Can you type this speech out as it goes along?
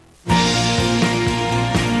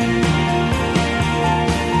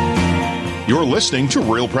You're listening to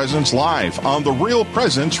Real Presence Live on the Real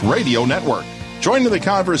Presence Radio Network. Join in the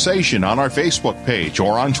conversation on our Facebook page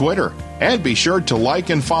or on Twitter. And be sure to like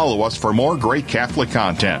and follow us for more great Catholic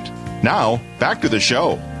content. Now, back to the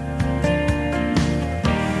show.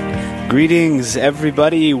 Greetings,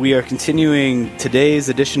 everybody. We are continuing today's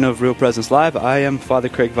edition of Real Presence Live. I am Father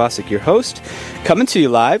Craig Vosick, your host, coming to you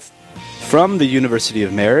live from the University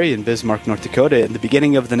of Mary in Bismarck, North Dakota. In the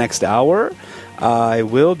beginning of the next hour, I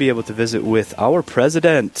will be able to visit with our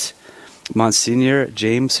president, Monsignor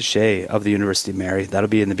James Shea of the University of Mary. That'll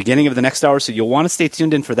be in the beginning of the next hour, so you'll want to stay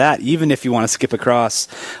tuned in for that. Even if you want to skip across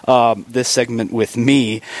this segment with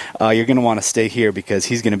me, you're going to want to stay here because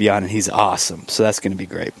he's going to be on and he's awesome. So that's going to be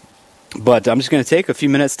great. But I'm just going to take a few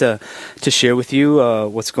minutes to share with you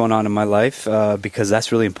what's going on in my life because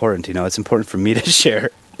that's really important. You know, it's important for me to share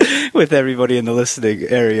with everybody in the listening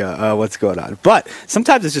area what's going on. But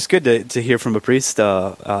sometimes it's just good to hear from a priest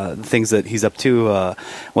things that he's up to,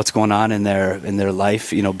 what's going on in their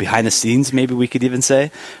life, you know, behind the scenes, maybe we could even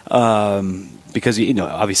say. Because, you know,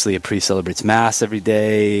 obviously a priest celebrates Mass every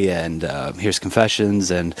day and hears confessions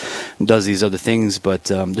and does these other things. But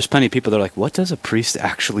there's plenty of people that are like, what does a priest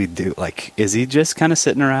actually do? Like, is he just kind of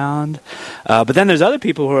sitting around? But then there's other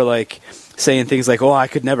people who are like, saying things like, oh, I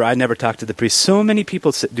never talk to the priest. So many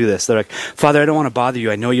people do this. They're like, Father, I don't want to bother you.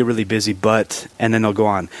 I know you're really busy, but, and then they'll go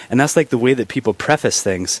on. And that's like the way that people preface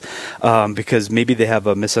things, because maybe they have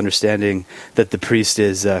a misunderstanding that the priest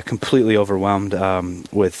is completely overwhelmed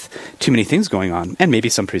with too many things going on. And maybe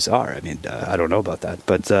some priests are. I mean, I don't know about that.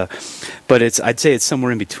 But I'd say it's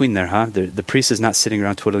somewhere in between there, huh? The priest is not sitting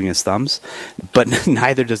around twiddling his thumbs, but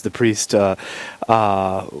neither does the priest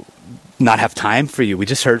not have time for you. We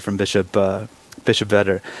just heard from Bishop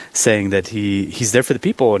Vetter saying that he's there for the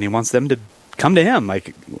people and he wants them to come to him.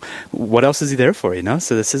 Like, what else is he there for? You know.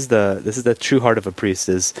 So this is the true heart of a priest.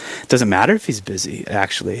 It doesn't matter if he's busy.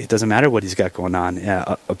 Actually, it doesn't matter what he's got going on.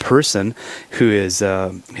 A person who is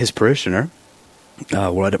his parishioner,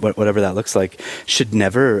 whatever that looks like, should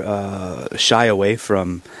never shy away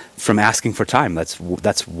from asking for time. That's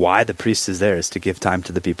why the priest is there, is to give time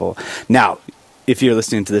to the people. Now, if you're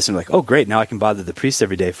listening to this and like, oh, great, now I can bother the priest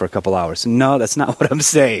every day for a couple hours. No, that's not what I'm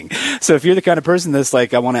saying. So if you're the kind of person that's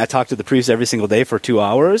like, I want to talk to the priest every single day for 2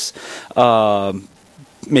 hours,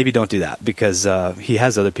 maybe don't do that because he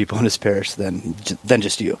has other people in his parish than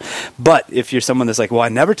just you. But if you're someone that's like, well, I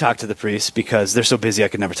never talk to the priest because they're so busy I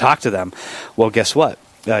could never talk to them. Well, guess what?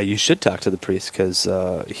 You should talk to the priest because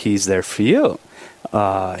he's there for you.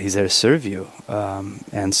 He's there to serve you.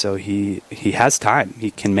 And so he has time.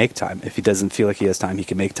 He can make time. If he doesn't feel like he has time, he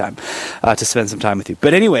can make time to spend some time with you.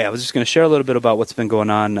 But anyway, I was just going to share a little bit about what's been going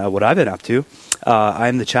on, what I've been up to.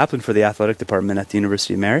 I'm the chaplain for the athletic department at the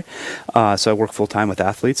University of Mary. So I work full-time with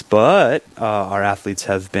athletes, but our athletes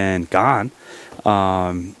have been gone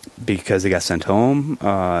because they got sent home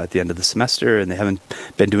at the end of the semester, and they haven't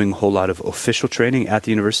been doing a whole lot of official training at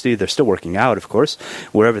the university. They're still working out, of course,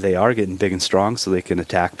 wherever they are, getting big and strong so they can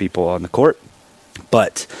attack people on the court.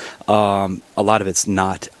 But a lot of it's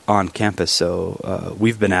not on campus, so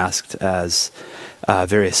we've been asked as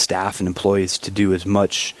various staff and employees to do as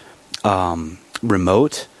much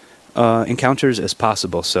remote encounters as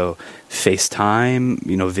possible. So FaceTime,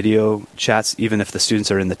 video chats, even if the students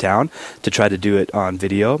are in the town, to try to do it on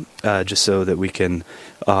video, just so that we can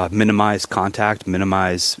minimize contact,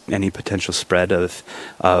 minimize any potential spread of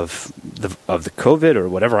the COVID or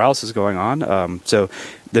whatever else is going on. So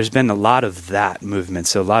there's been a lot of that movement.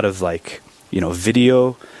 So a lot of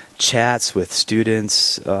video chats with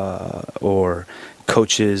students or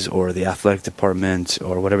coaches or the athletic department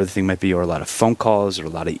or whatever the thing might be, or a lot of phone calls or a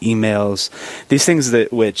lot of emails. These things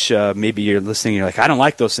which maybe you're listening and you're like, I don't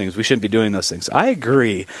like those things. We shouldn't be doing those things. I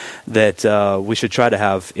agree that we should try to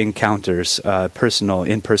have encounters,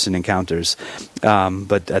 in-person encounters.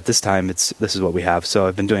 But at this time, this is what we have. So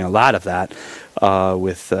I've been doing a lot of that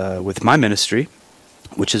with my ministry,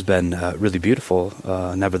 which has been really beautiful,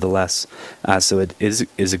 nevertheless. So it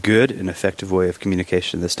is a good and effective way of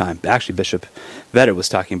communication this time. Actually, Bishop Vetter was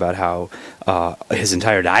talking about how his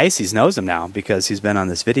entire diocese knows him now because he's been on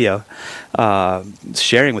this video,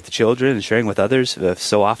 sharing with the children and sharing with others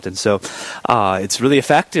so often. So it's really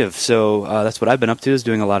effective. So that's what I've been up to, is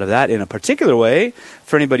doing a lot of that. In a particular way,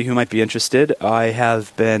 for anybody who might be interested, I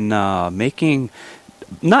have been making,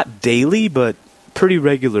 not daily, but pretty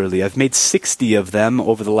regularly. I've made 60 of them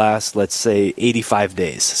over the last, let's say, 85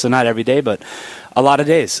 days. So not every day, but a lot of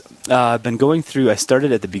days. I've been going through, I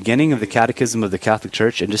started at the beginning of the Catechism of the Catholic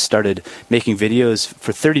Church and just started making videos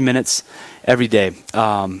for 30 minutes every day.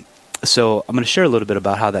 So I'm going to share a little bit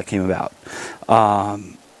about how that came about.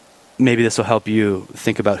 maybe this will help you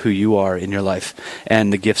think about who you are in your life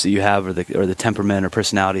and the gifts that you have, or the temperament or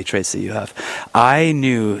personality traits that you have. I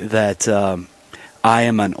knew that I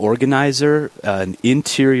am an organizer, an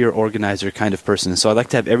interior organizer kind of person. So I like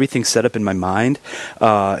to have everything set up in my mind,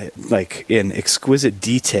 like in exquisite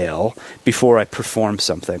detail before I perform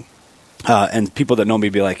something. And people that know me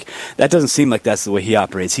be like, that doesn't seem like that's the way he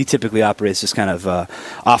operates. He typically operates just kind of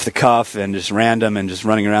off the cuff and just random and just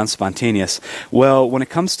running around spontaneous. Well, when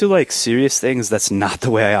it comes to like serious things, that's not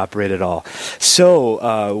the way I operate at all.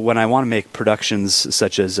 So when I want to make productions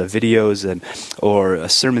such as videos or a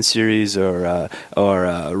sermon series or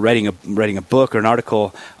writing a book or an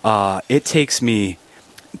article, it takes me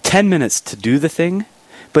 10 minutes to do the thing,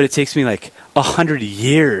 but it takes me like 100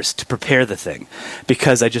 years to prepare the thing,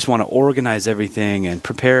 because I just want to organize everything and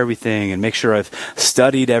prepare everything and make sure I've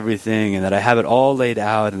studied everything and that I have it all laid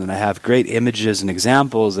out and that I have great images and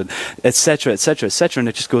examples and et cetera, et cetera, et cetera. And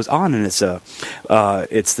it just goes on, and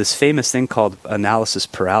it's this famous thing called analysis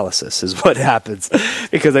paralysis is what happens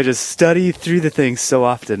because I just study through the thing so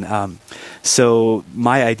often. So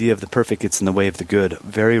my idea of the perfect gets in the way of the good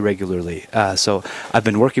very regularly. So I've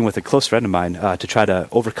been working with a close friend of mine to try to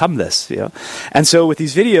overcome this, And so with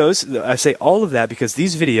these videos, I say all of that because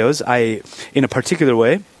these videos, in a particular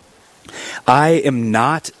way, I am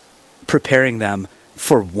not preparing them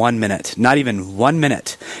for 1 minute, not even 1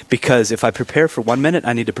 minute, because if I prepare for 1 minute,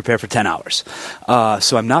 I need to prepare for 10 hours.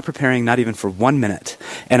 So I'm not preparing not even for 1 minute,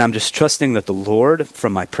 and I'm just trusting that the Lord,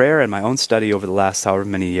 from my prayer and my own study over the last however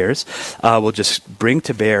many years, will just bring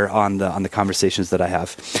to bear on the conversations that I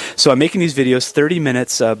have. So I'm making these videos, 30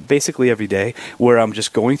 minutes, basically every day, where I'm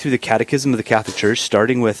just going through the Catechism of the Catholic Church,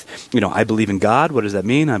 starting with, I believe in God. What does that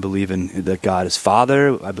mean? I believe in that God is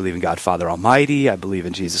Father. I believe in God Father Almighty. I believe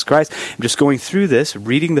in Jesus Christ. I'm just going through this,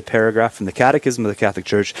 reading the paragraph from the Catechism of the Catholic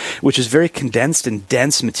Church, which is very condensed and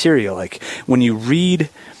dense material. Like when you read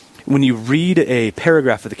a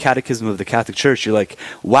paragraph of the Catechism of the Catholic Church, you're like,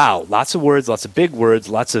 wow, lots of words, lots of big words,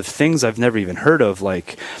 lots of things I've never even heard of,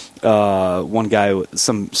 like one guy,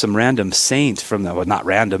 some random saint from the, well, not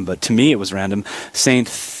random, but to me it was random, Saint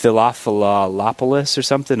Theophilus or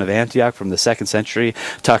something of Antioch from the 2nd century,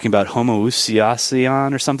 talking about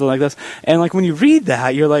homoousiasion or something like this. And like when you read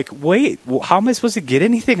that, you're like, wait, how am I supposed to get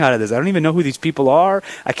anything out of this? I don't even know who these people are.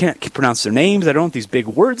 I can't pronounce their names. I don't know what these big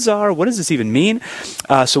words are. What does this even mean?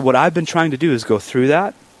 So what I've been trying to do is go through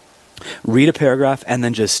that, read a paragraph, and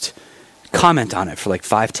then just comment on it for like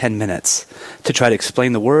 5-10 minutes to try to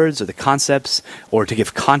explain the words or the concepts, or to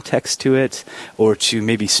give context to it, or to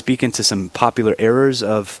maybe speak into some popular errors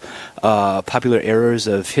of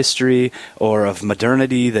history or of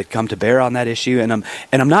modernity that come to bear on that issue. And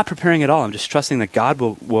I'm not preparing at all. I'm just trusting that God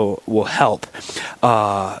will help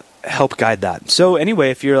guide that. So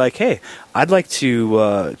anyway, if you're like, hey, I'd like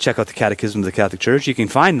to check out the Catechism of the Catholic Church, you can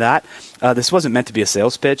find that. This wasn't meant to be a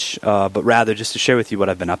sales pitch, but rather just to share with you what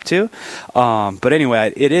I've been up to. But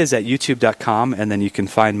anyway, it is at youtube.com, and then you can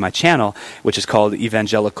find my channel, which is called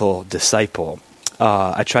Evangelical Disciple.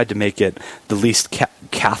 I tried to make it the least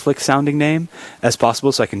Catholic-sounding name as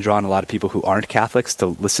possible, so I can draw in a lot of people who aren't Catholics to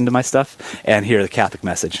listen to my stuff and hear the Catholic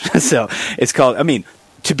message. So it's called,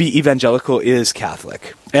 to be evangelical is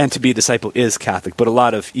Catholic, and to be a disciple is Catholic, but a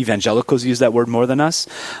lot of evangelicals use that word more than us.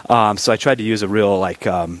 So I tried to use a real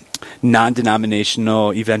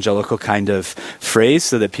non-denominational evangelical kind of phrase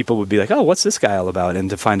so that people would be like, oh, what's this guy all about?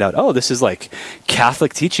 And to find out, oh, this is like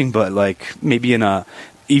Catholic teaching, but like maybe in a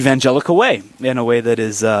evangelical way, in a way that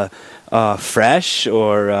is fresh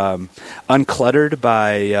or uncluttered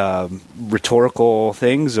by rhetorical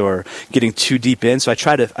things or getting too deep in. So I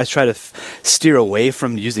try to steer away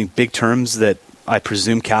from using big terms that I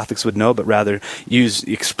presume Catholics would know, but rather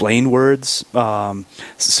explain words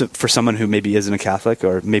for someone who maybe isn't a Catholic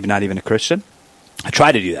or maybe not even a Christian. I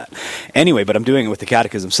try to do that anyway, but I'm doing it with the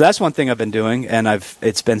Catechism. So that's one thing I've been doing, and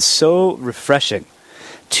it's been so refreshing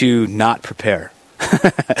to not prepare.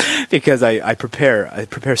 Because I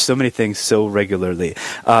prepare so many things so regularly,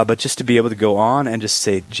 but just to be able to go on and just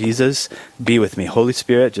say, Jesus, be with me. Holy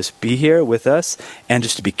Spirit, just be here with us, and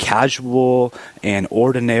just to be casual and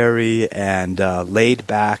ordinary and laid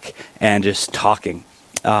back and just talking.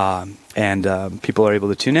 And people are able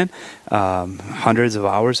to tune in, hundreds of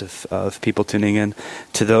hours of people tuning in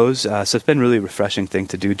to those. So it's been a really refreshing thing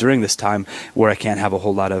to do during this time where I can't have a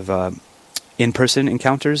whole lot of in-person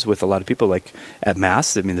encounters with a lot of people, like at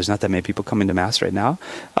Mass. There's not that many people coming to Mass right now.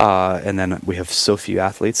 And then we have so few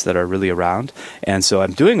athletes that are really around. And so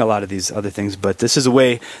I'm doing a lot of these other things, but this is a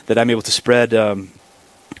way that I'm able to spread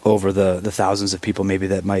over the thousands of people maybe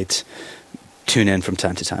that might tune in from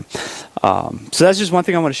time to time. So that's just one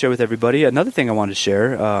thing I want to share with everybody. Another thing I wanted to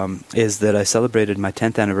share is that I celebrated my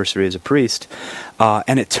 10th anniversary as a priest.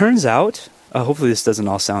 And it turns out, hopefully this doesn't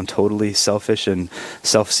all sound totally selfish and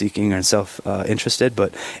self-seeking and self-interested,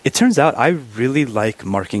 but it turns out I really like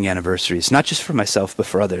marking anniversaries, not just for myself, but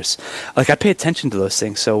for others. Like, I pay attention to those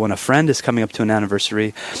things. So when a friend is coming up to an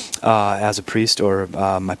anniversary as a priest, or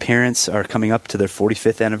my parents are coming up to their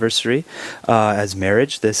 45th anniversary as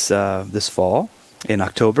marriage this fall in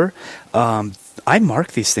October, I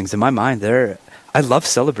mark these things in my mind. I love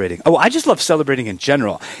celebrating. Oh, I just love celebrating in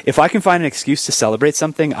general. If I can find an excuse to celebrate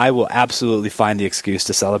something, I will absolutely find the excuse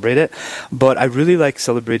to celebrate it. But I really like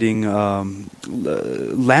celebrating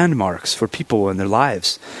landmarks for people in their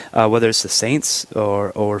lives, whether it's the saints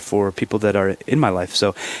or for people that are in my life.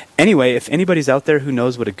 So anyway, if anybody's out there who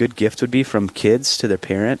knows what a good gift would be from kids to their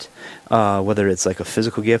parent, whether it's like a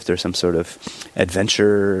physical gift or some sort of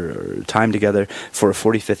adventure or time together for a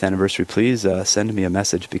 45th anniversary, please send me a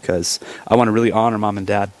message, because I want to really honor mom and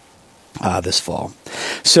dad this fall.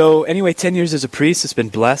 So anyway, 10 years as a priest, it's been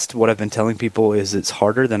blessed. What I've been telling people is it's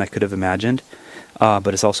harder than I could have imagined, but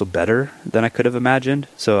it's also better than I could have imagined.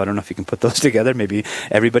 So I don't know if you can put those together. Maybe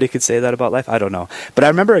everybody could say that about life. I don't know. But I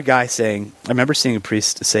remember seeing a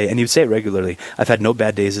priest say, and he would say it regularly, "I've had no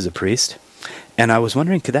bad days as a priest." And I was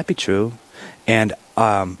wondering, could that be true? And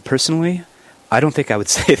personally, I don't think I would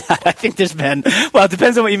say that. I think there's been, well, it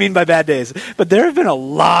depends on what you mean by bad days, but there have been a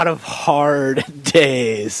lot of hard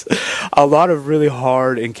days, a lot of really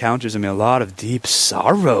hard encounters. I mean, a lot of deep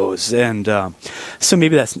sorrows. And so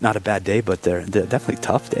maybe that's not a bad day, but they're definitely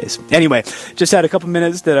tough days. Anyway, just had a couple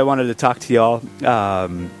minutes that I wanted to talk to y'all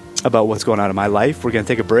about what's going on in my life. We're going to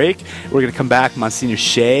take a break. We're going to come back. Monsignor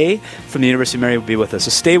Shea from the University of Mary will be with us.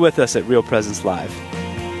 So stay with us at Real Presence Live.